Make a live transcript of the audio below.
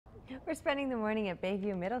We're spending the morning at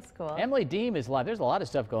Bayview Middle School. Emily Deem is live. There's a lot of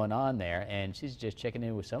stuff going on there, and she's just checking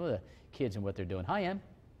in with some of the kids and what they're doing. Hi, Em.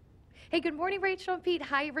 Hey, good morning, Rachel and Pete.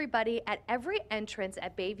 Hi, everybody. At every entrance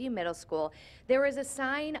at Bayview Middle School, there is a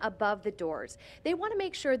sign above the doors. They want to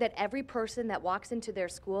make sure that every person that walks into their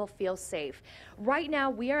school feels safe. Right now,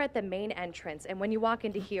 we are at the main entrance, and when you walk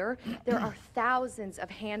into here, there are thousands of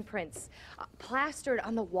handprints plastered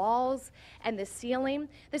on the walls and the ceiling.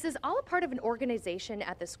 This is all a part of an organization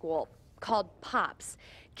at the school called POPS.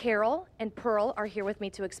 Carol and Pearl are here with me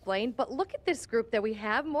to explain, but look at this group that we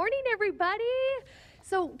have. Morning, everybody.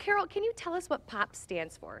 So, Carol, can you tell us what POPS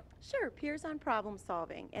stands for? Sure, Peers on Problem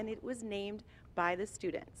Solving, and it was named by the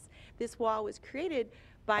students. This wall was created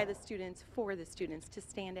by the students for the students to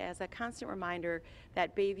stand as a constant reminder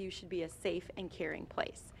that Bayview should be a safe and caring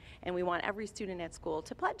place. And we want every student at school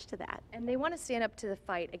to pledge to that. And they want to stand up to the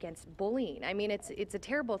fight against bullying. I mean, it's a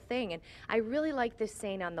terrible thing. And I really like this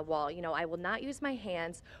saying on the wall, you know, I will not use my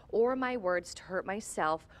hands or my words to hurt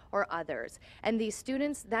myself or others. And these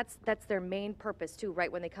students, that's their main purpose too,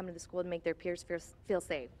 right, when they come to the school to make their peers feel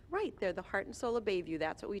safe. Right, they're the heart and soul of Bayview.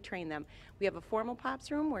 That's what we train them. We have a formal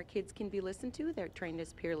POPS room where kids can be listened to. They're trained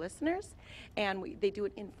as peer listeners, and they do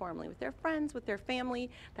it informally with their friends, with their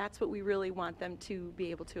family. That's what we really want them to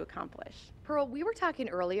be able to accomplish. Pearl, we were talking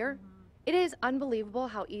earlier. It is unbelievable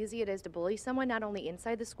how easy it is to bully someone, not only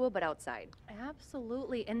inside the school, but outside.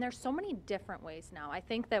 Absolutely, and there's so many different ways now. I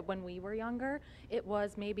think that when we were younger, it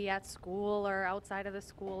was maybe at school or outside of the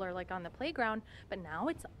school or like on the playground, but now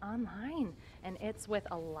it's online, and it's with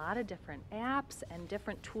a lot of different apps and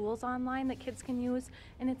different tools online that kids can use,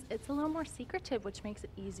 and it's a little more secretive, which makes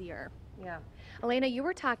it easier. Yeah. Elena, you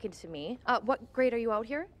were talking to me. What grade are you out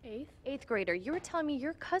here? Eighth. Eighth grader. You were telling me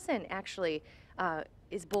your cousin actually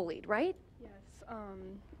is bullied, right? Yes.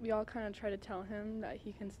 We all kind of try to tell him that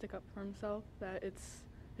he can stick up for himself, that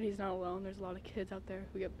he's not alone. There's a lot of kids out there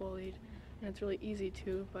who get bullied, and it's really easy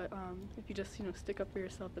to, but if you just, stick up for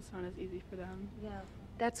yourself, it's not as easy for them. Yeah.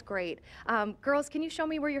 That's great. Girls, can you show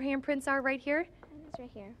me where your handprints are right here? It's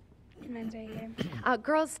right here. And mine's right here.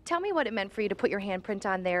 Girls, tell me what it meant for you to put your handprint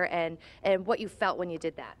on there and what you felt when you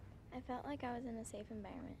did that. I felt like I was in a safe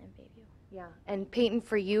environment in Bayview. Yeah. And Peyton,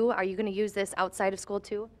 for you, are you going to use this outside of school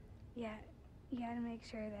too? Yeah, you got to make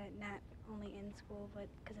sure that not only in school, but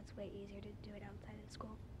because it's way easier to do it outside of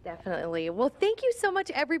school. Definitely. Well, thank you so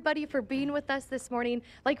much, everybody, for being with us this morning.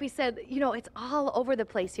 Like we said, it's all over the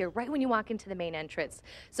place here, right when you walk into the main entrance.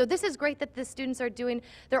 So this is great that the students are doing.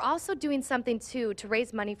 They're also doing something, too, to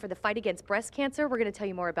raise money for the fight against breast cancer. We're going to tell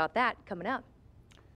you more about that coming up.